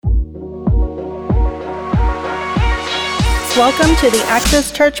Welcome to the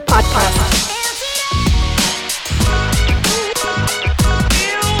Access Church Podcast.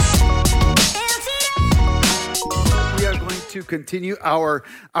 We are going to continue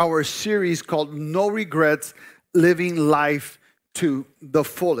our series called No Regrets, Living Life to the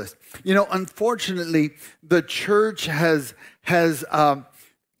Fullest. You know, unfortunately, the church has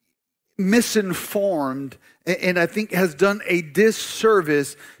misinformed and I think has done a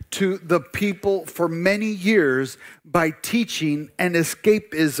disservice to the people for many years by teaching an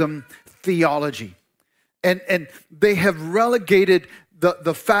escapism theology. And they have relegated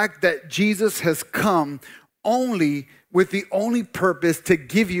the fact that Jesus has come only with the only purpose to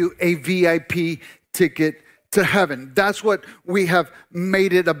give you a VIP ticket to heaven. That's what we have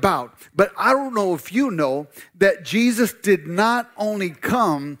made it about. But I don't know if you know that Jesus did not only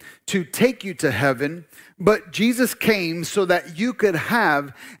come to take you to heaven, but Jesus came so that you could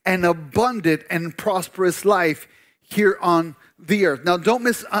have an abundant and prosperous life here on the earth. Now, don't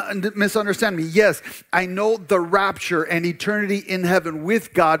misunderstand me. Yes, I know the rapture and eternity in heaven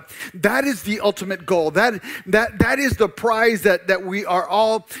with God. That is the ultimate goal. That is the prize that we are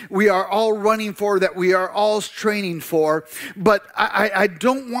all running for, that we are all straining for. But I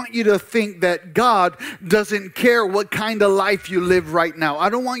don't want you to think that God doesn't care what kind of life you live right now. I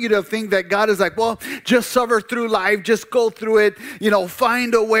don't want you to think that God is like, well, just suffer through life, just go through it,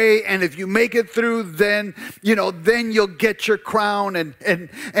 find a way, and if you make it through, then you'll get your crown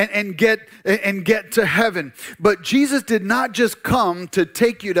and get to heaven. But Jesus did not just come to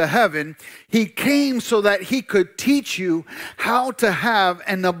take you to heaven. He came so that he could teach you how to have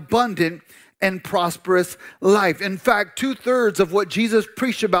an abundant and prosperous life. In fact, 2/3 of what Jesus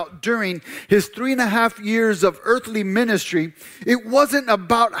preached about during his 3.5 years of earthly ministry, it wasn't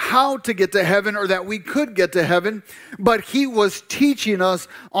about how to get to heaven or that we could get to heaven, but he was teaching us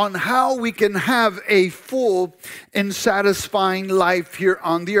on how we can have a full and satisfying life here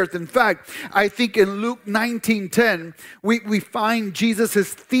on the earth. In fact, I think in Luke 19:10, we find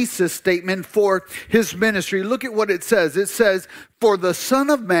Jesus' thesis statement for his ministry. Look at what it says. It says, "For the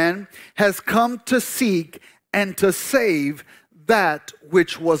Son of Man has come to seek and to save that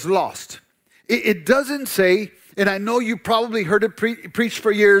which was lost." It doesn't say, and I know you probably heard it preached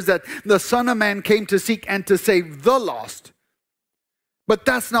for years, that the Son of Man came to seek and to save the lost. But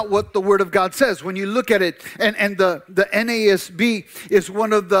that's not what the Word of God says. When you look at it, and the NASB is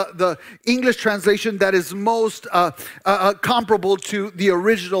one of the English translation that is most comparable to the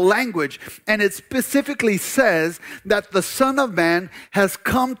original language. And it specifically says that the Son of Man has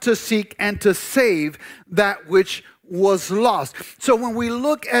come to seek and to save that which was lost. So when we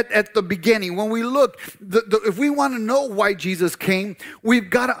look at the beginning, when we look, if we want to know why Jesus came, we've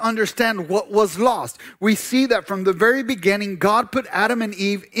got to understand what was lost. We see that from the very beginning, God put Adam and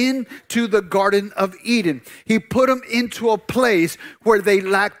Eve into the Garden of Eden. He put them into a place where they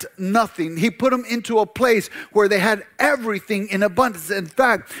lacked nothing. He put them into a place where they had everything in abundance. In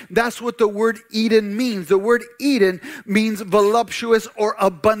fact, that's what the word Eden means. The word Eden means voluptuous or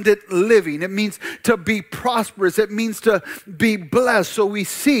abundant living. It means to be prosperous. It means to be blessed. So we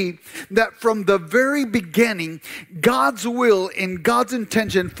see that from the very beginning, God's will and God's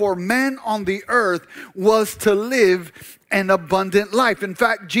intention for man on the earth was to live an abundant life. In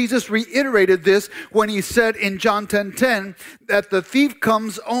fact, Jesus reiterated this when he said in John 10:10 that the thief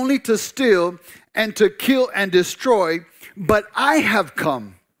comes only to steal and to kill and destroy, but I have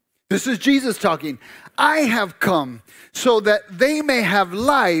come. This is Jesus talking. I have come so that they may have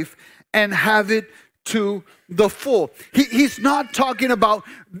life and have it to the full. He's not talking about,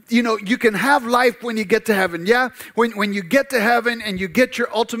 you can have life when you get to heaven. Yeah, when you get to heaven and you get your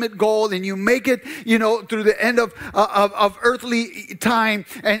ultimate goal and you make it, through the end of earthly time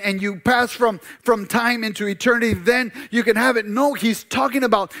and you pass from time into eternity, then you can have it. No, he's talking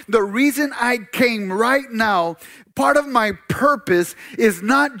about the reason I came right now. Part of my purpose is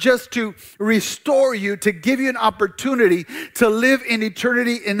not just to restore you, to give you an opportunity to live in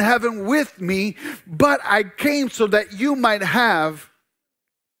eternity in heaven with me, but I came so that you might have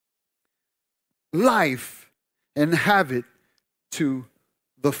life and have it to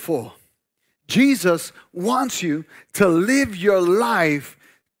the full. Jesus wants you to live your life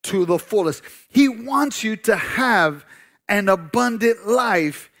to the fullest. He wants you to have an abundant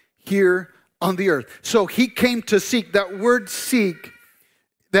life here on the earth. So he came to seek. That word seek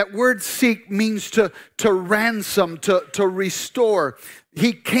means to ransom, to restore.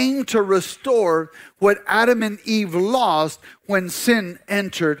 He came to restore what Adam and Eve lost when sin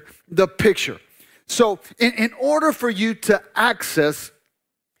entered the picture. So in order for you to access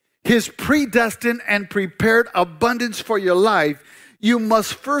his predestined and prepared abundance for your life, you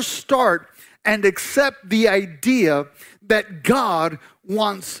must first start and accept the idea that God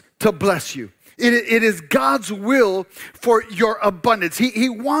wants to bless you. It is God's will for your abundance. He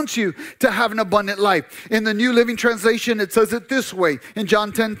wants you to have an abundant life. In the New Living Translation, it says it this way. In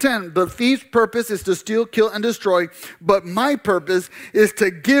John 10:10, the thief's purpose is to steal, kill, and destroy, but my purpose is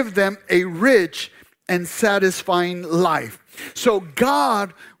to give them a rich and satisfying life. So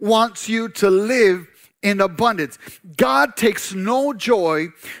God wants you to live in abundance. God takes no joy,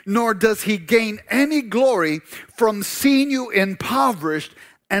 nor does he gain any glory from seeing you impoverished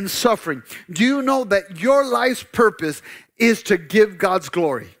and suffering. Do you know that your life's purpose is to give God's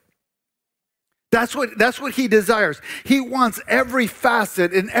glory? That's what he desires. He wants every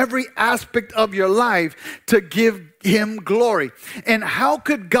facet and every aspect of your life to give him glory. And how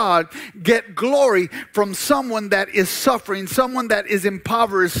could God get glory from someone that is suffering, someone that is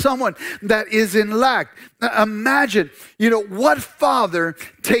impoverished, someone that is in lack? Imagine, what father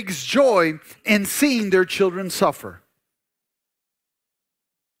takes joy in seeing their children suffer?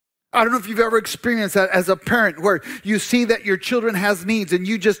 I don't know if you've ever experienced that as a parent, where you see that your children has needs and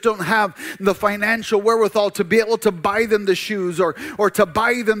you just don't have the financial wherewithal to be able to buy them the shoes or to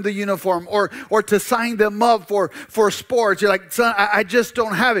buy them the uniform or to sign them up for sports. You're like, son, I just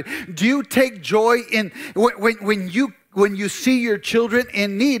don't have it. Do you take joy in when you see your children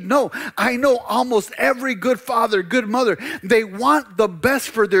in need? No, I know almost every good father, good mother, they want the best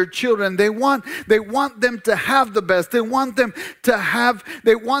for their children. They want them to have the best. They want them to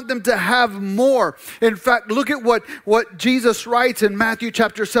have more. In fact, look at what Jesus writes in Matthew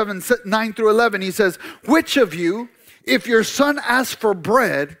chapter 7, 9 through 11. He says, which of you, if your son asks for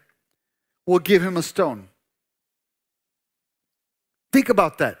bread, will give him a stone? Think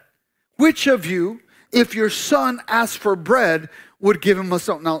about that. Which of you, if your son asks for bread, would give him a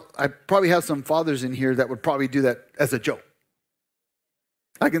stone? Now, I probably have some fathers in here that would probably do that as a joke.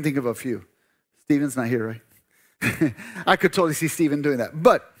 I can think of a few. Stephen's not here, right? I could totally see Stephen doing that.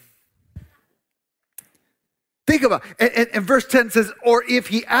 But think about it. And verse 10 says, or if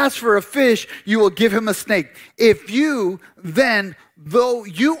he asks for a fish, you will give him a snake. If you then, though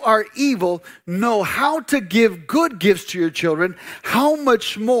you are evil, know how to give good gifts to your children, how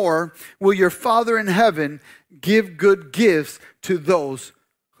much more will your Father in heaven give good gifts to those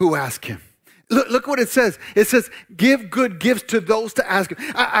who ask him? Look what it says. It says, give good gifts to those to ask him.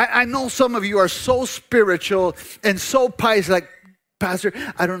 I know some of you are so spiritual and so pious, like, Pastor,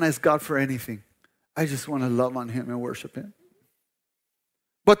 I don't ask God for anything. I just want to love on him and worship him.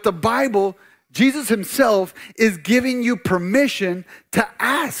 But the Bible, Jesus himself is giving you permission to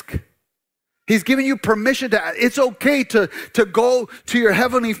ask. He's giving you permission to ask. It's okay to go to your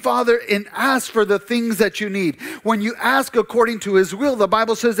heavenly Father and ask for the things that you need. When you ask according to his will, the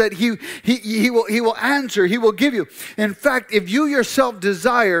Bible says that he will answer, he will give you. In fact, if you yourself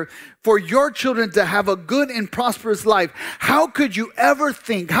desire for your children to have a good and prosperous life, how could you ever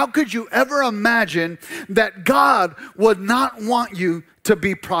think, how could you ever imagine that God would not want you to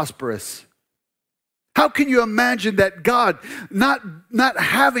be prosperous? How can you imagine that God not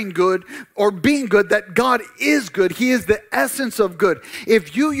having good or being good, that God is good? He is the essence of good.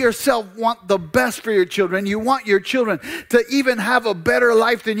 If you yourself want the best for your children, you want your children to even have a better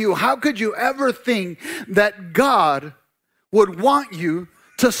life than you, how could you ever think that God would want you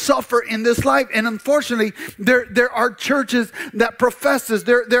to suffer in this life? And unfortunately, there are churches that profess this.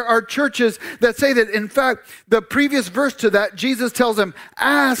 There are churches that say that. In fact, the previous verse to that, Jesus tells them,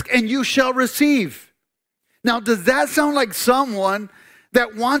 ask and you shall receive. Now, does that sound like someone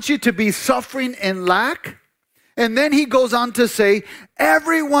that wants you to be suffering in lack? And then he goes on to say,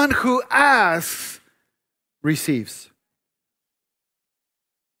 everyone who asks receives.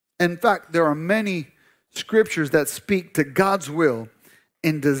 In fact, there are many scriptures that speak to God's will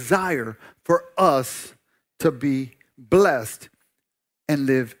and desire for us to be blessed and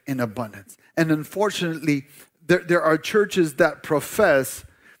live in abundance. And unfortunately, there are churches that profess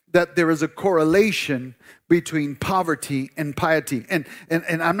that there is a correlation between poverty and piety. And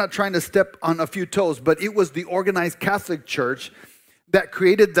I'm not trying to step on a few toes, but it was the organized Catholic Church that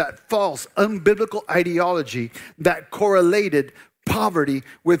created that false, unbiblical ideology that correlated poverty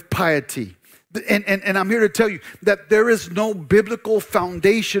with piety. And I'm here to tell you that there is no biblical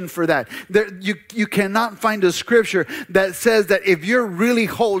foundation for that. You cannot find a scripture that says that if you're really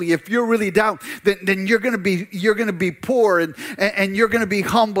holy, if you're really down, then you're gonna be poor and you're gonna be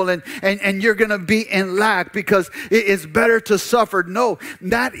humble and you're gonna be in lack because it is better to suffer. No,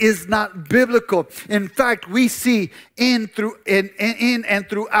 that is not biblical. In fact, we see in and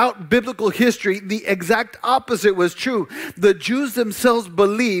throughout biblical history, the exact opposite was true. The Jews themselves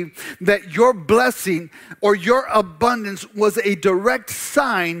believed that your blessing or your abundance was a direct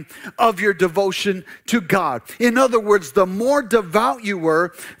sign of your devotion to God. In other words, the more devout you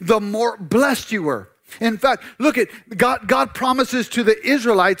were, the more blessed you were. In fact, look at God promises to the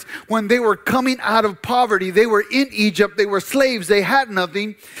Israelites when they were coming out of poverty. They were in Egypt. They were slaves. They had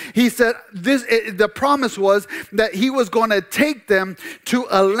nothing. He said the promise was that he was going to take them to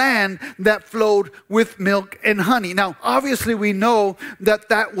a land that flowed with milk and honey. Now, obviously, we know that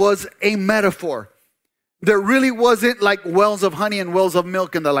that was a metaphor. There really wasn't like wells of honey and wells of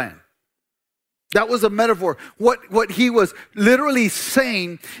milk in the land. That was a metaphor. What he was literally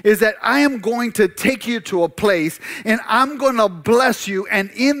saying is that I am going to take you to a place and I'm going to bless you.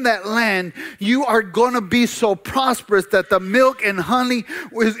 And in that land, you are going to be so prosperous that the milk and honey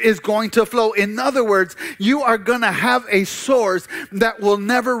is going to flow. In other words, you are going to have a source that will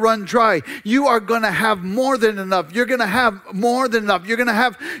never run dry. You are going to have more than enough. You're going to have more than enough. You're going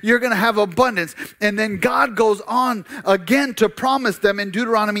to have abundance. And then God goes on again to promise them in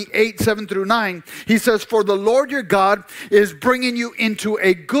Deuteronomy 8:7-9. He says, for the Lord your God is bringing you into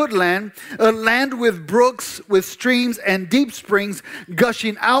a good land, a land with brooks, with streams and deep springs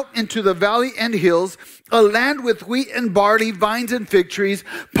gushing out into the valley and hills, a land with wheat and barley, vines and fig trees,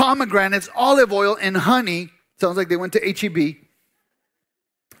 pomegranates, olive oil and honey. Sounds like they went to H-E-B.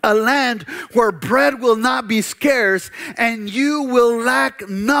 A land where bread will not be scarce and you will lack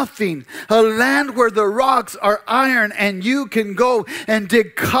nothing. A land where the rocks are iron and you can go and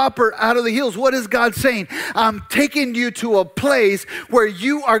dig copper out of the hills. What is God saying? I'm taking you to a place where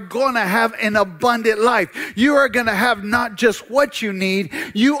you are going to have an abundant life. You are going to have not just what you need,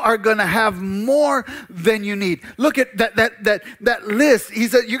 you are going to have more than you need. Look at that list. He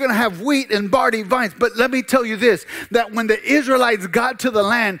said you're going to have wheat and barley, vines. But let me tell you this, that when the Israelites got to the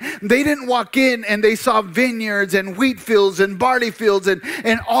land, they didn't walk in and they saw vineyards and wheat fields and barley fields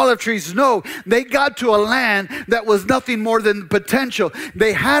and olive trees. No, they got to a land that was nothing more than potential.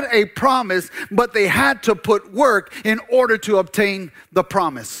 They had a promise, but they had to put work in order to obtain the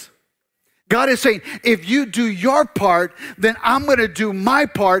promise. God is saying, if you do your part, then I'm going to do my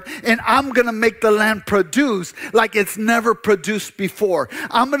part and I'm going to make the land produce like it's never produced before.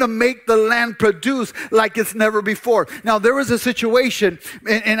 I'm going to make the land produce like it's never before. Now, there was a situation,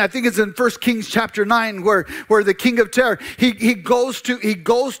 and I think it's in 1 Kings chapter 9, where the king of Tyre, he goes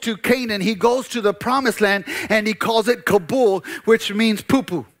to Canaan, he goes to the promised land, and he calls it Kabul, which means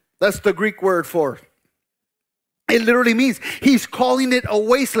poo-poo. That's the Greek word for it. It literally means he's calling it a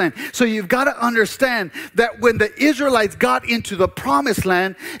wasteland. So you've got to understand that when the Israelites got into the promised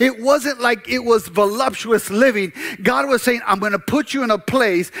land, it wasn't like it was voluptuous living. God was saying, I'm going to put you in a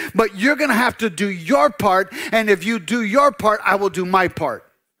place, but you're going to have to do your part. And if you do your part, I will do my part.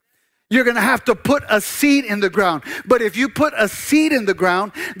 You're going to have to put a seed in the ground. But if you put a seed in the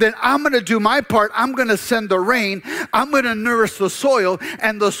ground, then I'm going to do my part. I'm going to send the rain. I'm going to nourish the soil,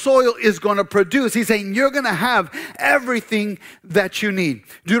 and the soil is going to produce. He's saying you're going to have everything that you need.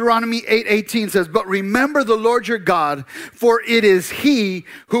 Deuteronomy 8:18 says, but remember the Lord your God, for it is he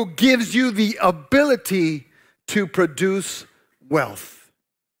who gives you the ability to produce wealth.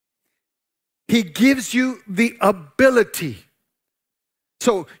 He gives you the ability.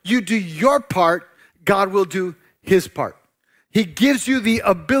 So you do your part, God will do his part. He gives you the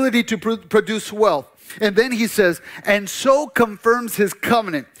ability to produce wealth. And then he says, and so confirms his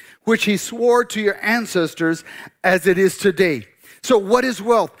covenant, which he swore to your ancestors as it is today. So what is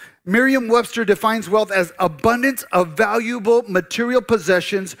wealth? Merriam-Webster defines wealth as abundance of valuable material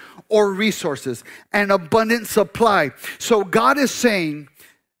possessions or resources, an abundant supply. So God is saying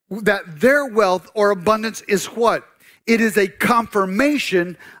that their wealth or abundance is what? It is a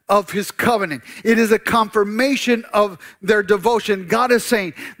confirmation of his covenant. It is a confirmation of their devotion. God is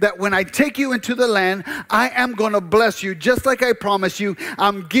saying that when I take you into the land, I am going to bless you just like I promised you.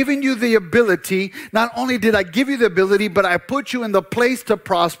 I'm giving you the ability. Not only did I give you the ability, but I put you in the place to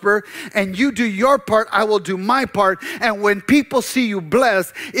prosper, and you do your part, I will do my part. And when people see you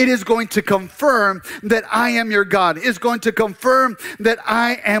blessed, it is going to confirm that I am your God. It's going to confirm that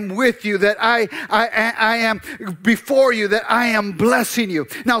I am with you, that I am before you, that I am blessing you.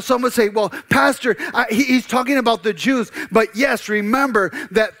 Now, some would say, well, Pastor, he's talking about the Jews. But yes, remember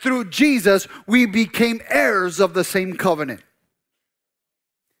that through Jesus, we became heirs of the same covenant.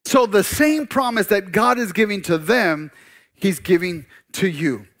 So the same promise that God is giving to them, he's giving to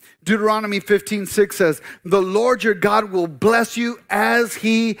you. Deuteronomy 15:6 says, the Lord your God will bless you as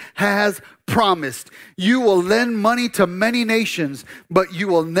he has promised. You will lend money to many nations, but you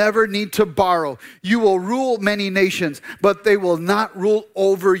will never need to borrow. You will rule many nations, but they will not rule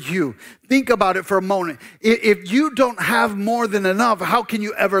over you. Think about it for a moment. If you don't have more than enough, how can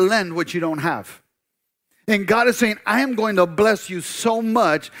you ever lend what you don't have? And God is saying, I am going to bless you so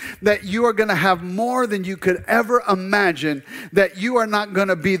much that you are going to have more than you could ever imagine, that you are not going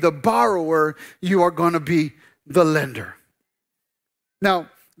to be the borrower, you are going to be the lender. Now,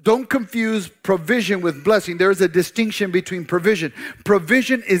 don't confuse provision with blessing. There is a distinction between provision.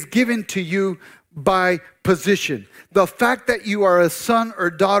 Provision is given to you by position. The fact that you are a son or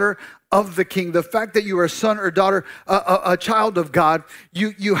daughter of the King, the fact that you are a son or daughter, a child of God,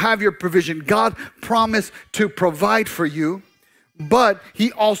 you have your provision. God promised to provide for you, but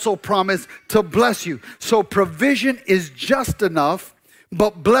he also promised to bless you. So provision is just enough,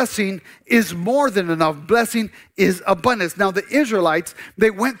 but blessing is more than enough. Blessing is abundance. Now the Israelites,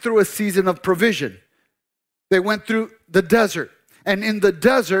 they went through a season of provision. They went through the desert. And in the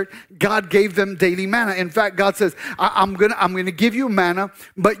desert, God gave them daily manna. In fact, God says, I'm gonna give you manna,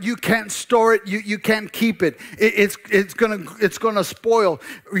 but you can't store it. You can't keep it. It's gonna spoil,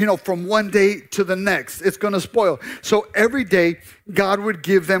 from one day to the next. It's gonna spoil. So every day, God would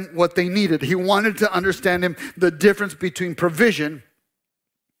give them what they needed. He wanted to understand the difference between provision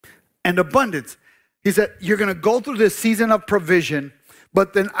and abundance. He said, you're gonna go through this season of provision,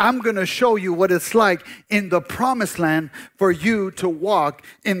 but then I'm going to show you what it's like in the promised land for you to walk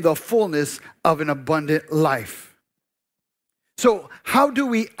in the fullness of an abundant life. So how do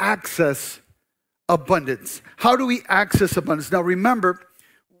we access abundance? How do we access abundance? Now remember,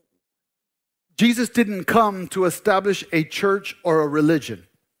 Jesus didn't come to establish a church or a religion.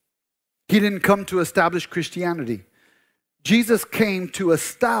 He didn't come to establish Christianity. Jesus came to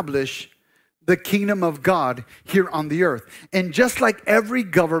establish the kingdom of God here on the earth. And just like every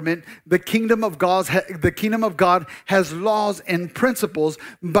government, the kingdom of God has laws and principles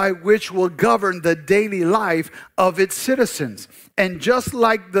by which will govern the daily life of its citizens. And just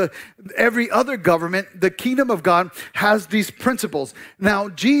like every other government, the kingdom of God has these principles. Now,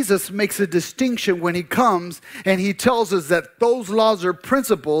 Jesus makes a distinction when he comes and he tells us that those laws or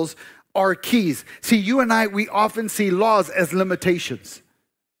principles are keys. See, you and I, we often see laws as limitations.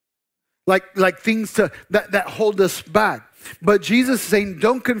 Like things that hold us back. But Jesus is saying,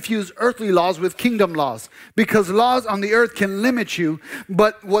 don't confuse earthly laws with kingdom laws, because laws on the earth can limit you,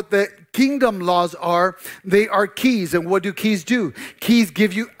 but what the kingdom laws are, they are keys. And what do keys do? Keys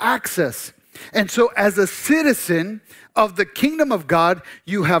give you access. And so as a citizen of the kingdom of God,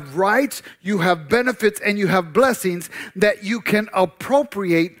 you have rights, you have benefits, and you have blessings that you can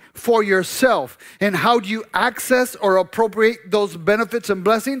appropriate for yourself. And how do you access or appropriate those benefits and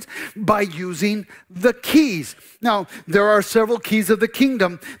blessings? By using the keys. Now, there are several keys of the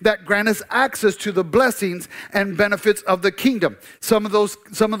kingdom that grant us access to the blessings and benefits of the kingdom. Some of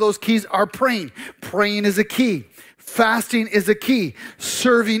those keys are praying. Praying is a key. Fasting is a key.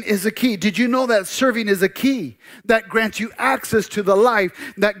 Serving is a key. Did you know that serving is a key that grants you access to the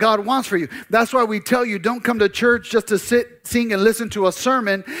life that God wants for you? That's why we tell you, don't come to church just to sit, sing, and listen to a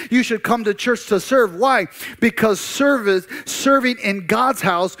sermon. You should come to church to serve. Why? Because serving in God's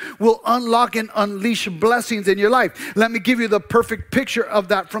house will unlock and unleash blessings in your life. Let me give you the perfect picture of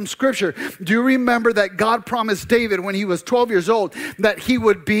that from Scripture. Do you remember that God promised David when he was 12 years old that he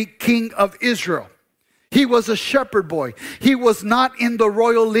would be king of Israel? He was a shepherd boy. He was not in the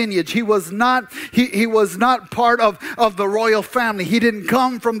royal lineage. He was not part of the royal family. He didn't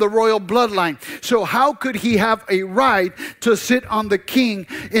come from the royal bloodline. So how could he have a right to sit on the king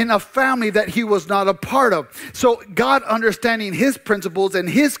in a family that he was not a part of? So God, understanding his principles and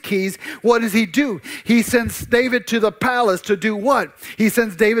his keys, what does he do? He sends David to the palace to do what? He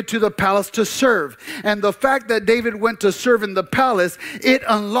sends David to the palace to serve. And the fact that David went to serve in the palace, it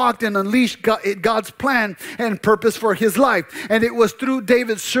unlocked and unleashed God's plan and purpose for his life. And it was through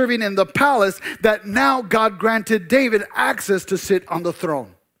David serving in the palace that now God granted David access to sit on the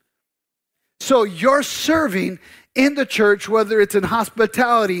throne. So you're serving in the church, whether it's in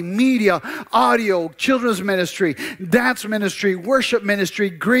hospitality, media, audio, children's ministry, dance ministry, worship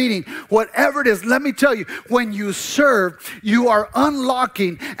ministry, greeting, whatever it is. Let me tell you, when you serve, you are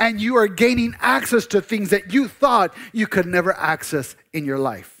unlocking and you are gaining access to things that you thought you could never access in your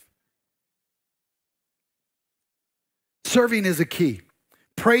life. Serving is a key.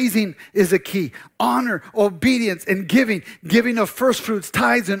 Praising is a key. Honor, obedience, and giving of first fruits,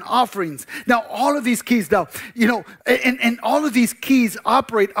 tithes, and offerings. Now, all of these keys, and all of these keys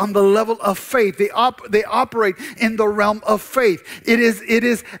operate on the level of faith. They operate in the realm of faith. It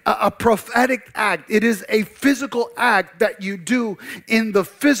is a prophetic act. It is a physical act that you do in the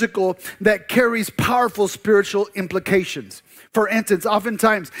physical that carries powerful spiritual implications. For instance,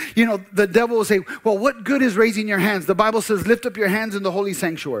 oftentimes, the devil will say, well, what good is raising your hands? The Bible says, lift up your hands in the holy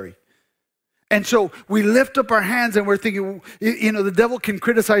sanctuary. And so we lift up our hands and we're thinking, the devil can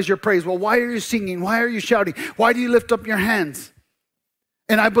criticize your praise. Well, why are you singing? Why are you shouting? Why do you lift up your hands?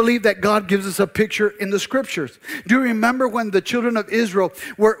 And I believe that God gives us a picture in the scriptures. Do you remember when the children of Israel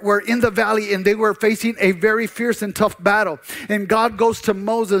were in the valley and they were facing a very fierce and tough battle? And God goes to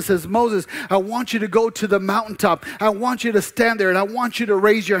Moses and says, Moses, I want you to go to the mountaintop. I want you to stand there and I want you to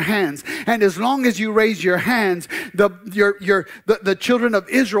raise your hands. And as long as you raise your hands, the children of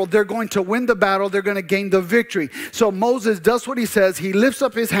Israel, they're going to win the battle. They're going to gain the victory. So Moses does what he says. He lifts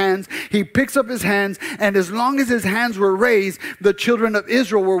up his hands. He picks up his hands. And as long as his hands were raised, the children of Israel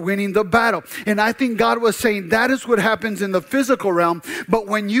were winning the battle. And I think God was saying that is what happens in the physical realm. But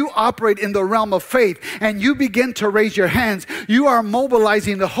when you operate in the realm of faith and you begin to raise your hands, you are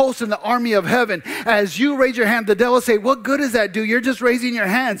mobilizing the host and the army of heaven. As you raise your hand, the devil say, what good does that do? You're just raising your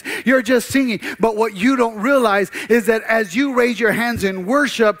hands. You're just singing. But what you don't realize is that as you raise your hands in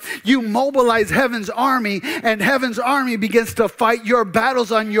worship, you mobilize heaven's army, and heaven's army begins to fight your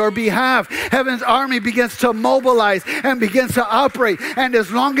battles on your behalf. Heaven's army begins to mobilize and begins to operate. And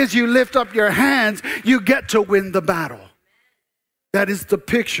as long as you lift up your hands, you get to win the battle. That is the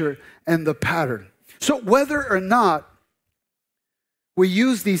picture and the pattern. So whether or not we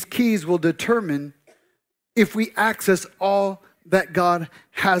use these keys will determine if we access all that God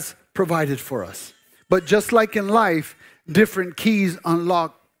has provided for us. But just like in life, different keys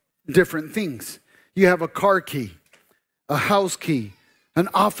unlock different things. You have a car key, a house key, an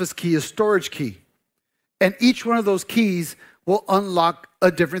office key, a storage key. And each one of those keys will unlock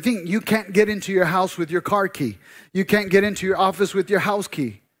a different thing. You can't get into your house with your car key. You can't get into your office with your house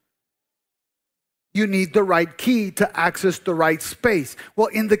key. You need the right key to access the right space. Well,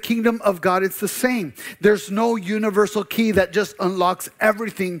 in the kingdom of God, it's the same. There's no universal key that just unlocks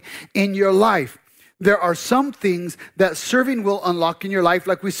everything in your life. There are some things that serving will unlock in your life,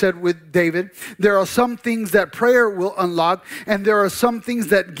 like we said with David. There are some things that prayer will unlock, and there are some things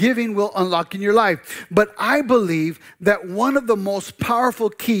that giving will unlock in your life. But I believe that one of the most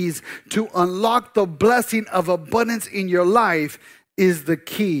powerful keys to unlock the blessing of abundance in your life is the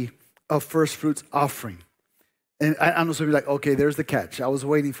key of first fruits offering. And I know some of you are like, okay, there's the catch. I was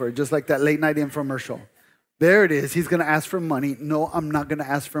waiting for it, just like that late night infomercial. There it is. He's going to ask for money. No, I'm not going to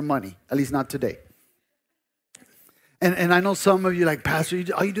ask for money, at least not today. And I know some of you like, Pastor,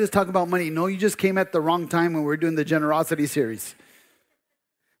 all you do is talk about money. No, you just came at the wrong time when we're doing the generosity series.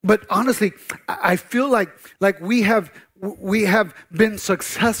 But honestly, I feel like we have been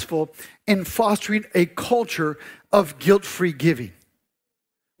successful in fostering a culture of guilt-free giving.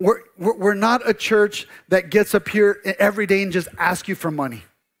 We're not a church that gets up here every day and just asks you for money.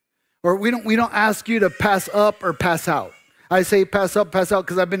 Or we don't ask you to pass up or pass out. I say pass up, pass out,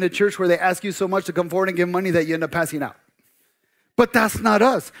 because I've been to church where they ask you so much to come forward and give money that you end up passing out. But that's not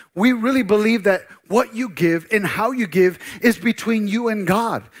us. We really believe that what you give and how you give is between you and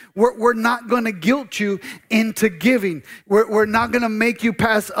God. We're not going to guilt you into giving. We're not going to make you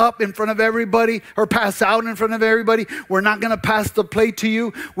pass up in front of everybody or pass out in front of everybody. We're not going to pass the plate to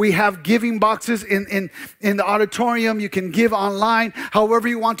you. We have giving boxes in the auditorium. You can give online, however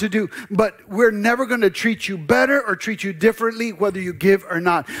you want to do. But we're never going to treat you better or treat you differently whether you give or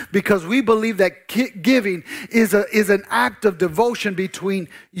not, because we believe that giving is an act of devotion between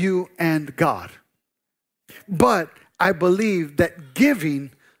you and God. But I believe that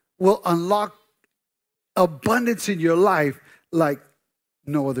giving will unlock abundance in your life like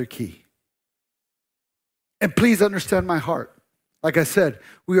no other key. And please understand my heart. Like I said,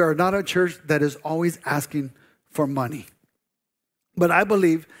 we are not a church that is always asking for money. But I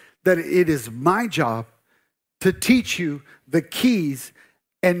believe that it is my job to teach you the keys,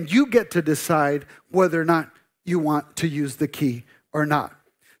 and you get to decide whether or not you want to use the key or not.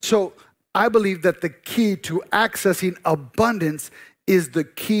 So I believe that the key to accessing abundance is the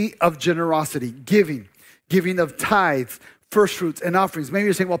key of generosity, giving of tithes, first fruits, and offerings. Maybe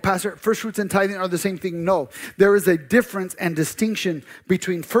you're saying, well, Pastor, first fruits and tithing are the same thing. No, there is a difference and distinction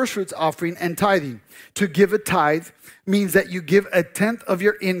between first fruits offering and tithing. To give a tithe means that you give 1/10 of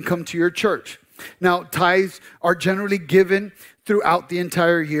your income to your church. Now, tithes are generally given throughout the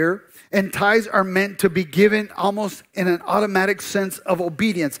entire year, and tithes are meant to be given almost in an automatic sense of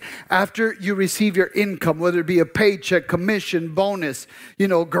obedience. After you receive your income, whether it be a paycheck, commission, bonus,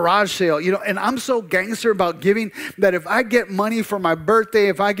 garage sale, and I'm so gangster about giving that if I get money for my birthday,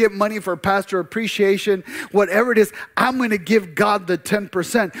 if I get money for pastor appreciation, whatever it is, I'm going to give God the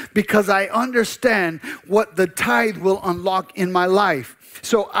 10% because I understand what the tithe will unlock in my life.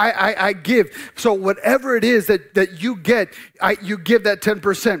 So I give. So whatever it is that you get, you give that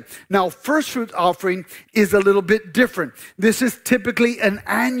 10%. Now, first fruit offering is a little bit different. This is typically an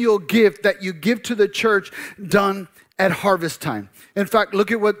annual gift that you give to the church done at harvest time. In fact,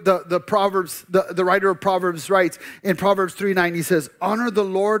 look at what the writer of Proverbs writes in Proverbs 3:9. He says, "Honor the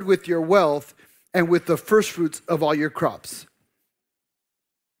Lord with your wealth and with the first fruits of all your crops."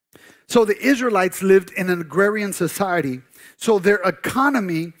 So the Israelites lived in an agrarian society, so their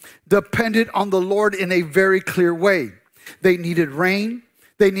economy depended on the Lord in a very clear way. They needed rain.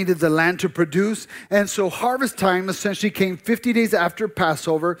 They needed the land to produce. And so harvest time essentially came 50 days after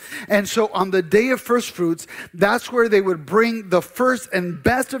Passover. And so on the day of first fruits, that's where they would bring the first and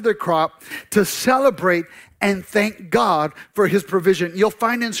best of their crop to celebrate and thank God for his provision. You'll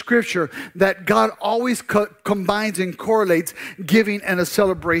find in scripture that God always combines and correlates giving and a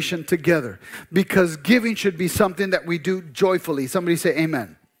celebration together, because giving should be something that we do joyfully. Somebody say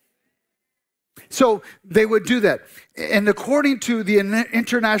amen. So they would do that. And according to the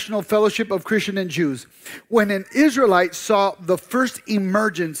International Fellowship of Christian and Jews, when an Israelite saw the first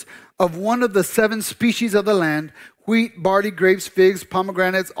emergence of one of the 7 species of the land, wheat, barley, grapes, figs,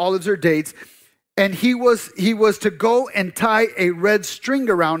 pomegranates, olives, or dates, and he was to go and tie a red string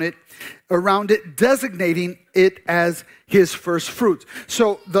around it, designating it as his first fruits.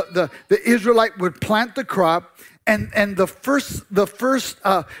 So the Israelite would plant the crop, and the first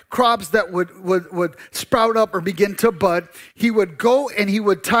crops that would sprout up or begin to bud, he would go and he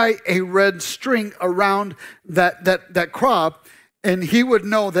would tie a red string around that crop, and he would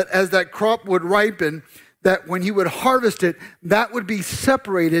know that as that crop would ripen, that when he would harvest it, that would be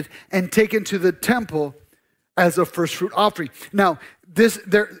separated and taken to the temple as a first fruit offering. Now,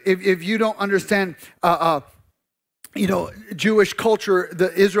 if you don't understand, Jewish culture,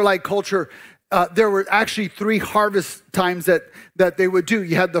 the Israelite culture, there were actually 3 harvest times that they would do.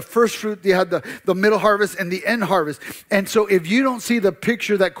 You had the first fruit, you had the middle harvest, and the end harvest. And so if you don't see the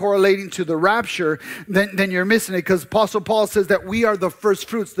picture that correlating to the rapture, then you're missing it, because Apostle Paul says that we are the first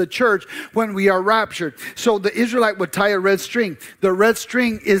fruits, the church, when we are raptured. So the Israelite would tie a red string. The red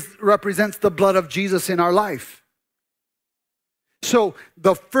string represents the blood of Jesus in our life. So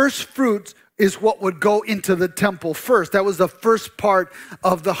the first fruits is what would go into the temple first. That was the first part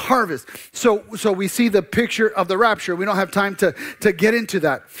of the harvest. So we see the picture of the rapture. We don't have time to get into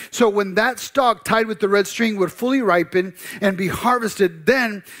that. So when that stalk tied with the red string would fully ripen and be harvested,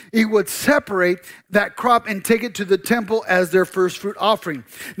 then he would separate that crop and take it to the temple as their first fruit offering.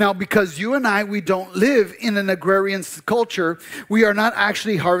 Now, because you and I, we don't live in an agrarian culture, we are not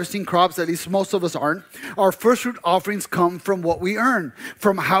actually harvesting crops, at least most of us aren't. Our first fruit offerings come from what we earn,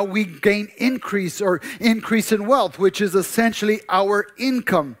 from how we gain increase in wealth, which is essentially our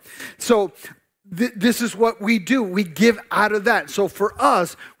income. So this is what we do. We give out of that. So for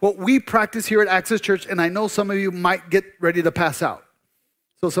us, what we practice here at Access Church, and I know some of you might get ready to pass out.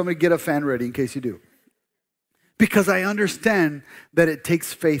 So somebody get a fan ready in case you do. Because I understand that it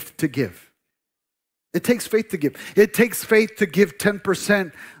takes faith to give. It takes faith to give. It takes faith to give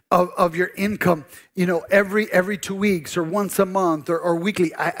 10% of your income, every 2 weeks or once a month or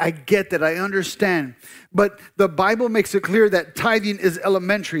weekly. I get that. I understand. But the Bible makes it clear that tithing is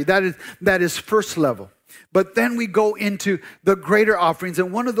elementary. That is first level. But then we go into the greater offerings,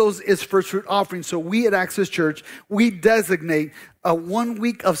 and one of those is first fruit offerings. So we at Access Church, we designate a 1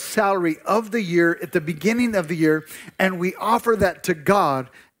 week of salary of the year at the beginning of the year, and we offer that to God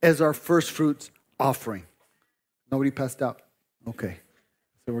as our first fruits offering. Nobody passed out? Okay.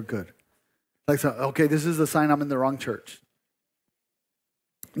 So we're good. Okay, this is a sign I'm in the wrong church.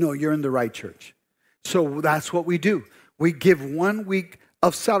 No, you're in the right church. So that's what we do. We give 1 week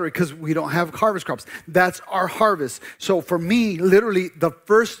of salary because we don't have harvest crops. That's our harvest. So for me, literally the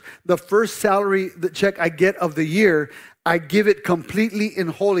first salary, the check I get of the year, I give it completely and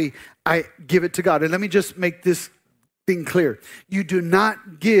wholly. I give it to God. And let me just make this thing clear. You do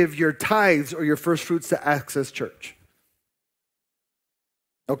not give your tithes or your first fruits to Access Church.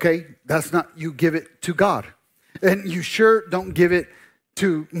 Okay? That's not, you give it to God. And you sure don't give it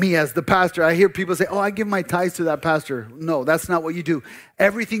to me as the pastor. I hear people say, I give my tithes to that pastor. No, that's not what you do.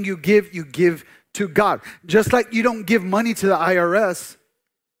 Everything you give to God. Just like you don't give money to the IRS.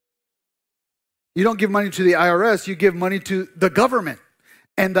 You don't give money to the IRS, you give money to the government.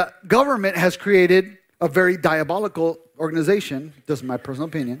 And the government has created a very diabolical organization, this is my personal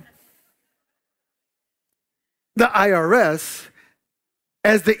opinion. The IRS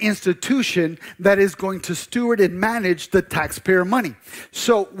as the institution that is going to steward and manage the taxpayer money.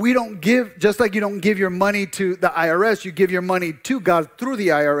 So we don't give, just like you don't give your money to the IRS, you give your money to God through the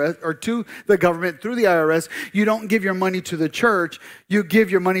IRS, or to the government through the IRS. You don't give your money to the church, you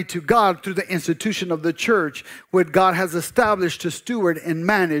give your money to God through the institution of the church, what God has established to steward and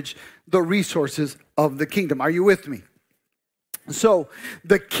manage the resources of the kingdom. Are you with me? So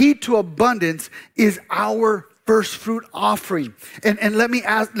the key to abundance is our first fruit offering. And let me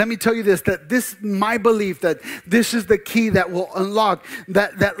tell you this, that this, my belief that this is the key that will unlock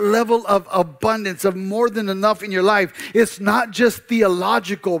that level of abundance, of more than enough in your life. It's not just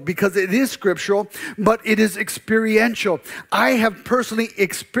theological because it is scriptural, but it is experiential. I have personally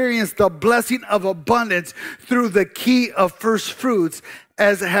experienced the blessing of abundance through the key of first fruits,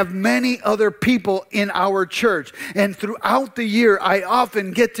 as have many other people in our church. And throughout the year, I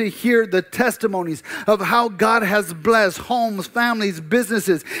often get to hear the testimonies of how God has blessed homes, families,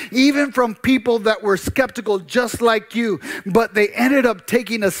 businesses, even from people that were skeptical just like you, but they ended up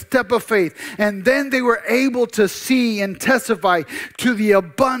taking a step of faith. And then they were able to see and testify to the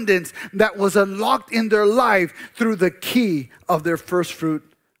abundance that was unlocked in their life through the key of their first fruit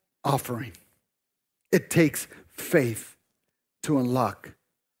offering. It takes faith to unlock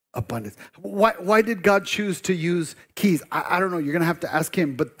abundance. Why did God choose to use keys? I don't know. You're going to have to ask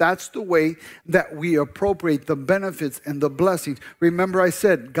him. But that's the way that we appropriate the benefits and the blessings. Remember I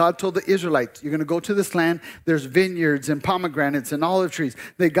said, God told the Israelites, you're going to go to this land. There's vineyards and pomegranates and olive trees.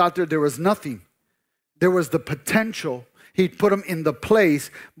 They got there. There was nothing. There was the potential. He put them in the place,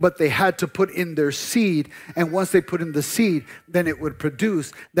 but they had to put in their seed. And once they put in the seed, then it would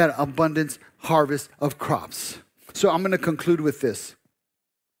produce that abundance harvest of crops. So I'm going to conclude with this.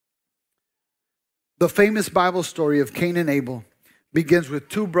 The famous Bible story of Cain and Abel begins with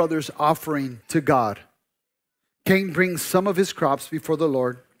two brothers offering to God. Cain brings some of his crops before the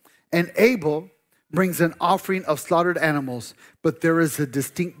Lord, and Abel brings an offering of slaughtered animals, but there is a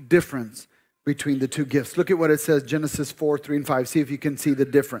distinct difference between the two gifts. Look at what it says, Genesis 4, 3 and 5. See if you can see the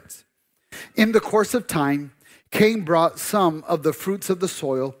difference. In the course of time, Cain brought some of the fruits of the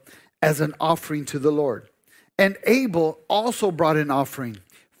soil as an offering to the Lord. And Abel also brought an offering,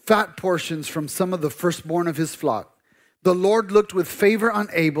 fat portions from some of the firstborn of his flock. The Lord looked with favor on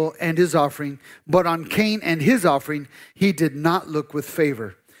Abel and his offering, but on Cain and his offering, he did not look with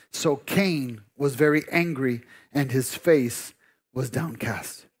favor. So Cain was very angry and his face was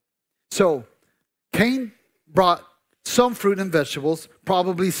downcast. So Cain brought some fruit and vegetables,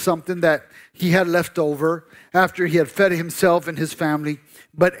 probably something that he had left over after he had fed himself and his family.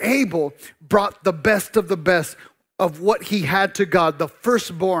 But Abel brought the best of the best of what he had to God, the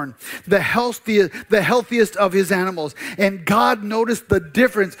firstborn, the healthiest of his animals. And God noticed the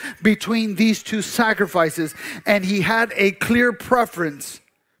difference between these two sacrifices, and he had a clear preference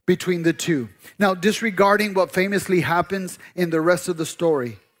between the two. Now, disregarding what famously happens in the rest of the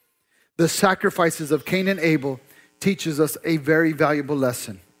story, the sacrifices of Cain and Abel teaches us a very valuable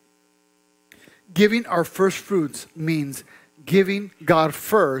lesson. Giving our first fruits means giving God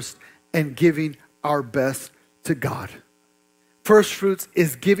first and giving our best to God. First fruits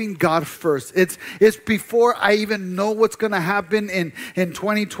is giving God first. It's before I even know what's going to happen in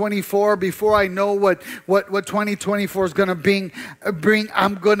 2024, before I know what 2024 is going to bring,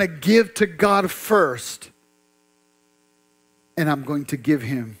 I'm going to give to God first. And I'm going to give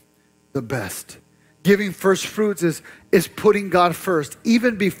him the best. Giving first fruits is putting God first,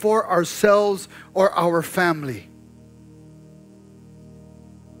 even before ourselves or our family.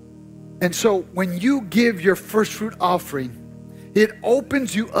 And so when you give your first fruit offering, it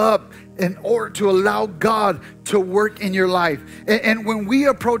opens you up in order to allow God to work in your life. And when we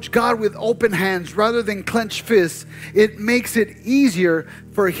approach God with open hands rather than clenched fists, it makes it easier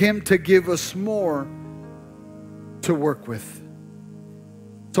for him to give us more to work with.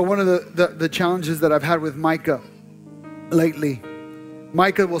 So one of the challenges that I've had with Micah lately,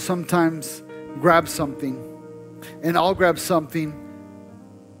 Micah will sometimes grab something, and I'll grab something,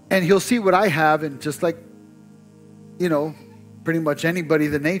 and he'll see what I have, and just like, pretty much anybody,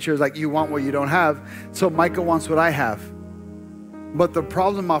 the nature is like, you want what you don't have. So Micah wants what I have. But the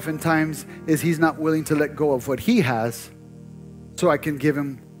problem oftentimes is he's not willing to let go of what he has so I can give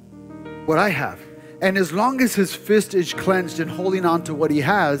him what I have. And as long as his fist is clenched and holding on to what he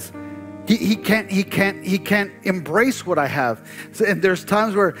has, He can't embrace what I have. So, and there's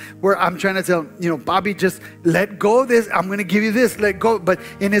times where I'm trying to tell him, Bobby, just let go of this. I'm going to give you this, let go. But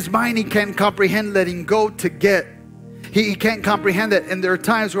in his mind, he can't comprehend letting go to get. He can't comprehend that. And there are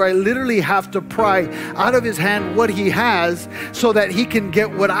times where I literally have to pry out of his hand what he has so that he can get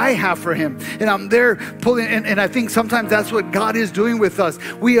what I have for him. And I'm there pulling, and I think sometimes that's what God is doing with us.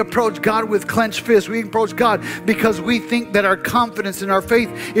 We approach God with clenched fists. We approach God because we think that our confidence and our faith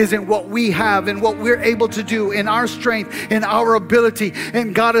is in what we have and what we're able to do, in our strength, in our ability.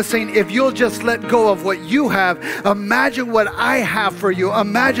 And God is saying, if you'll just let go of what you have, imagine what I have for you.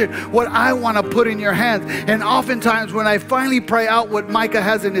 Imagine what I want to put in your hands. And oftentimes when I finally pray out what Micah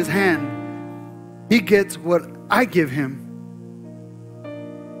has in his hand, he gets what I give him.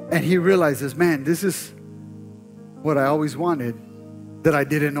 And he realizes, man, this is what I always wanted that I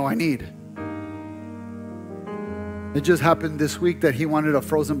didn't know I need. It just happened this week that he wanted a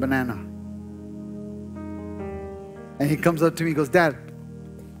frozen banana. And he comes up to me and goes, Dad.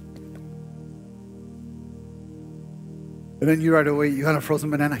 And then you right away, you got a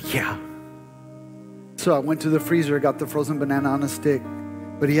frozen banana? Yeah. So I went to the freezer, got the frozen banana on a stick,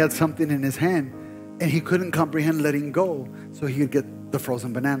 but he had something in his hand and he couldn't comprehend letting go so he could get the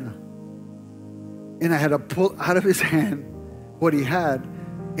frozen banana. And I had to pull out of his hand what he had,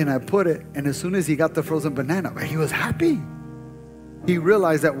 and I put it, and as soon as he got the frozen banana, he was happy. He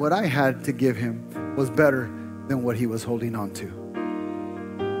realized that what I had to give him was better than what he was holding on to.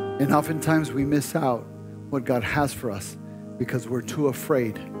 And oftentimes we miss out what God has for us because we're too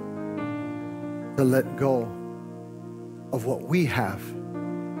afraid to let go of what we have,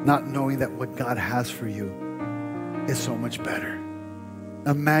 not knowing that what God has for you is so much better.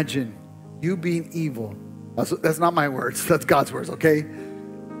 Imagine you being evil. That's not my words, that's God's words, okay?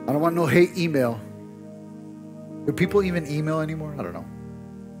 I don't want no hate email. Do people even email anymore? I don't know.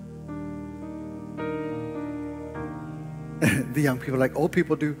 The young people, like old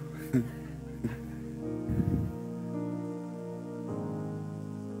people do.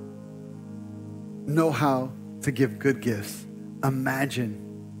 Know how to give good gifts.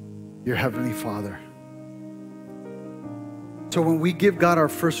 Imagine your Heavenly Father. So when we give God our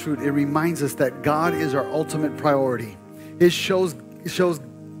first fruit, it reminds us that God is our ultimate priority. It shows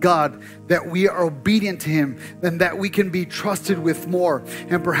God that we are obedient to Him and that we can be trusted with more.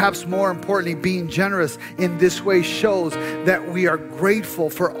 And perhaps more importantly, being generous in this way shows that we are grateful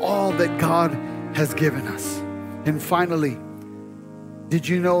for all that God has given us. And finally, did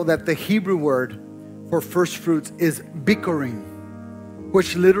you know that the Hebrew word for first fruits is bikurim,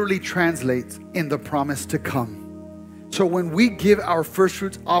 which literally translates in the promise to come. So when we give our first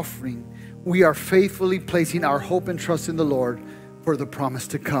fruits offering, we are faithfully placing our hope and trust in the Lord for the promise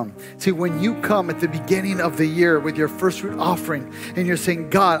to come. See, when you come at the beginning of the year with your first fruit offering and you're saying,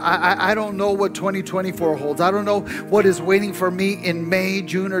 God, I don't know what 2024 holds. I don't know what is waiting for me in May,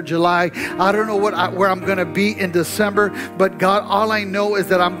 June, or July. I don't know where I'm going to be in December. But God, all I know is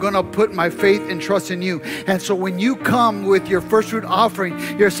that I'm going to put my faith and trust in you. And so when you come with your first fruit offering,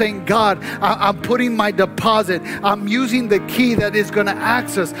 you're saying, God, I'm putting my deposit. I'm using the key that is going to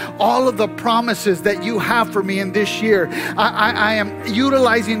access all of the promises that you have for me in this year. I am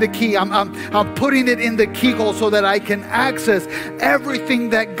utilizing the key. I'm putting it in the keyhole so that I can access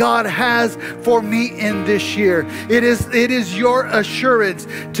everything that God has for me in this year. It is your assurance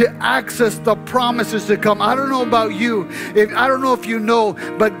to access the promises to come. I don't know about you. I don't know if you know,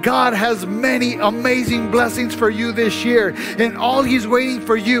 but God has many amazing blessings for you this year. And all He's waiting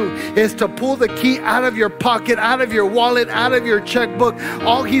for you is to pull the key out of your pocket, out of your wallet, out of your checkbook.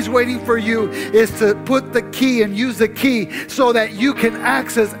 All He's waiting for you is to put the key and use the key so that you can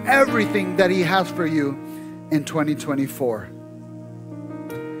access everything that He has for you in 2024.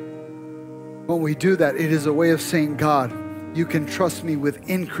 When we do that, it is a way of saying, God, you can trust me with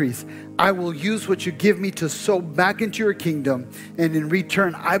increase. I will use what you give me to sow back into your kingdom. And in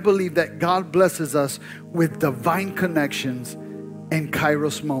return, I believe that God blesses us with divine connections and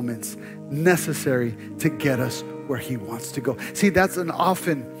kairos moments necessary to get us where He wants to go. See, that's an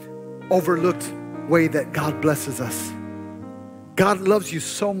often overlooked way that God blesses us. God loves you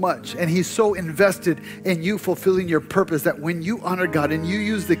so much, and He's so invested in you fulfilling your purpose that when you honor God and you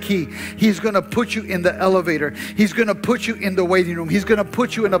use the key, He's going to put you in the elevator. He's going to put you in the waiting room. He's going to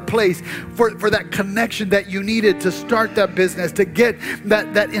put you in a place for that connection that you needed to start that business, to get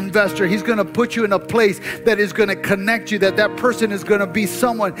that investor. He's going to put you in a place that is going to connect you, that person is going to be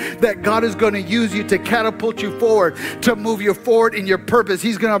someone that God is going to use you to catapult you forward, to move you forward in your purpose.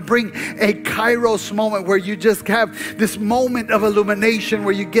 He's going to bring a kairos moment where you just have this moment of illumination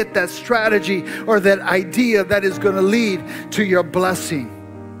where you get that strategy or that idea that is going to lead to your blessing.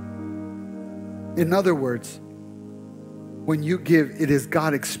 In other words, when you give, it is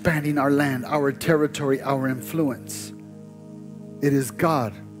God expanding our land, our territory, our influence. It is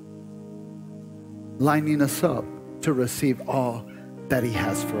God lining us up to receive all that He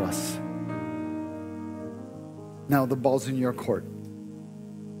has for us. Now the ball's in your court.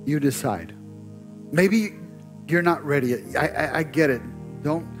 You decide. Maybe you're not ready. I get it.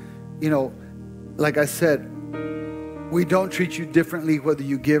 Don't, like I said, we don't treat you differently whether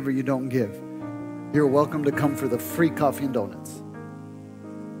you give or you don't give. You're welcome to come for the free coffee and donuts.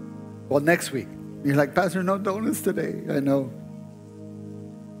 Well, next week, you're like, Pastor, no donuts today. I know,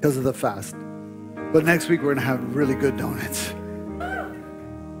 because of the fast. But next week, we're going to have really good donuts.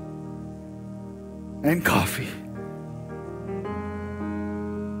 And coffee.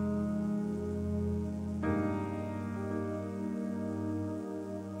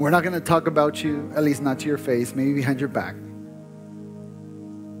 We're not going to talk about you, at least not to your face, maybe behind your back.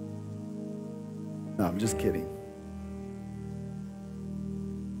 No, I'm just kidding.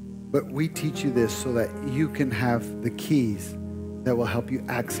 But we teach you this so that you can have the keys that will help you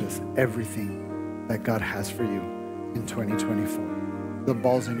access everything that God has for you in 2024. The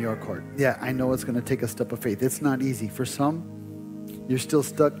ball's in your court. Yeah, I know it's going to take a step of faith. It's not easy. For some, you're still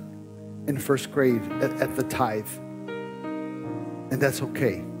stuck in first grade at the tithe. And that's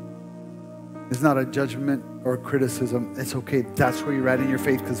okay. It's not a judgment or a criticism. It's okay. That's where you're at in your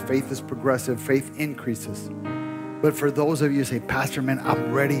faith, because faith is progressive. Faith increases. But for those of you who say, Pastor, man,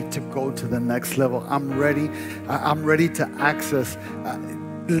 I'm ready to go to the next level. I'm ready to access,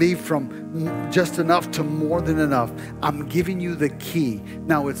 leave from just enough to more than enough. I'm giving you the key.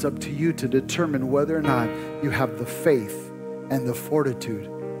 Now it's up to you to determine whether or not you have the faith and the fortitude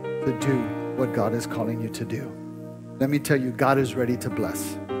to do what God is calling you to do. Let me tell you, God is ready to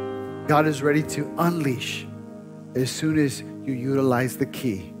bless. God is ready to unleash as soon as you utilize the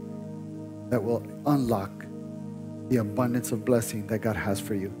key that will unlock the abundance of blessing that God has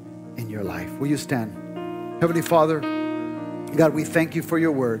for you in your life. Will you stand? Heavenly Father, God, we thank you for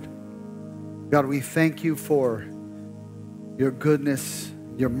your word. God, we thank you for your goodness,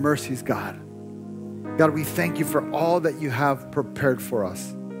 your mercies, God. God, we thank you for all that you have prepared for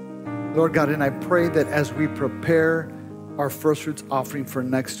us. Lord God, and I pray that as we prepare our first fruits offering for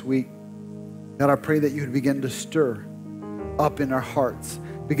next week, God, I pray that you would begin to stir up in our hearts,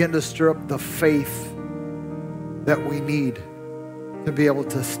 begin to stir up the faith that we need to be able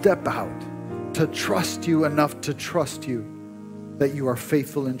to step out, to trust you enough to trust you that you are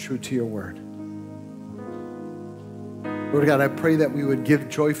faithful and true to your word. Lord God, I pray that we would give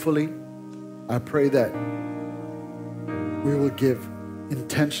joyfully. I pray that we will give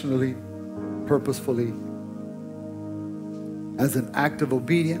intentionally, purposefully, as an act of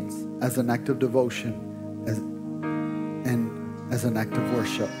obedience, as an act of devotion, and as an act of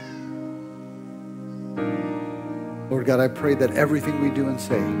worship. Lord God, I pray that everything we do and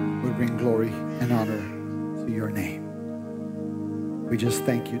say would bring glory and honor to your name. We just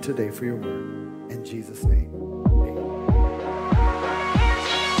thank you today for your word. In Jesus' name, amen.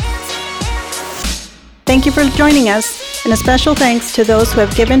 Thank you for joining us, and a special thanks to those who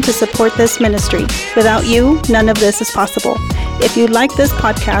have given to support this ministry. Without you, none of this is possible. If you like this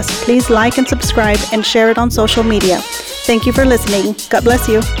podcast, please like and subscribe and share it on social media. Thank you for listening. God bless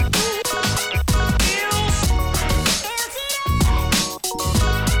you.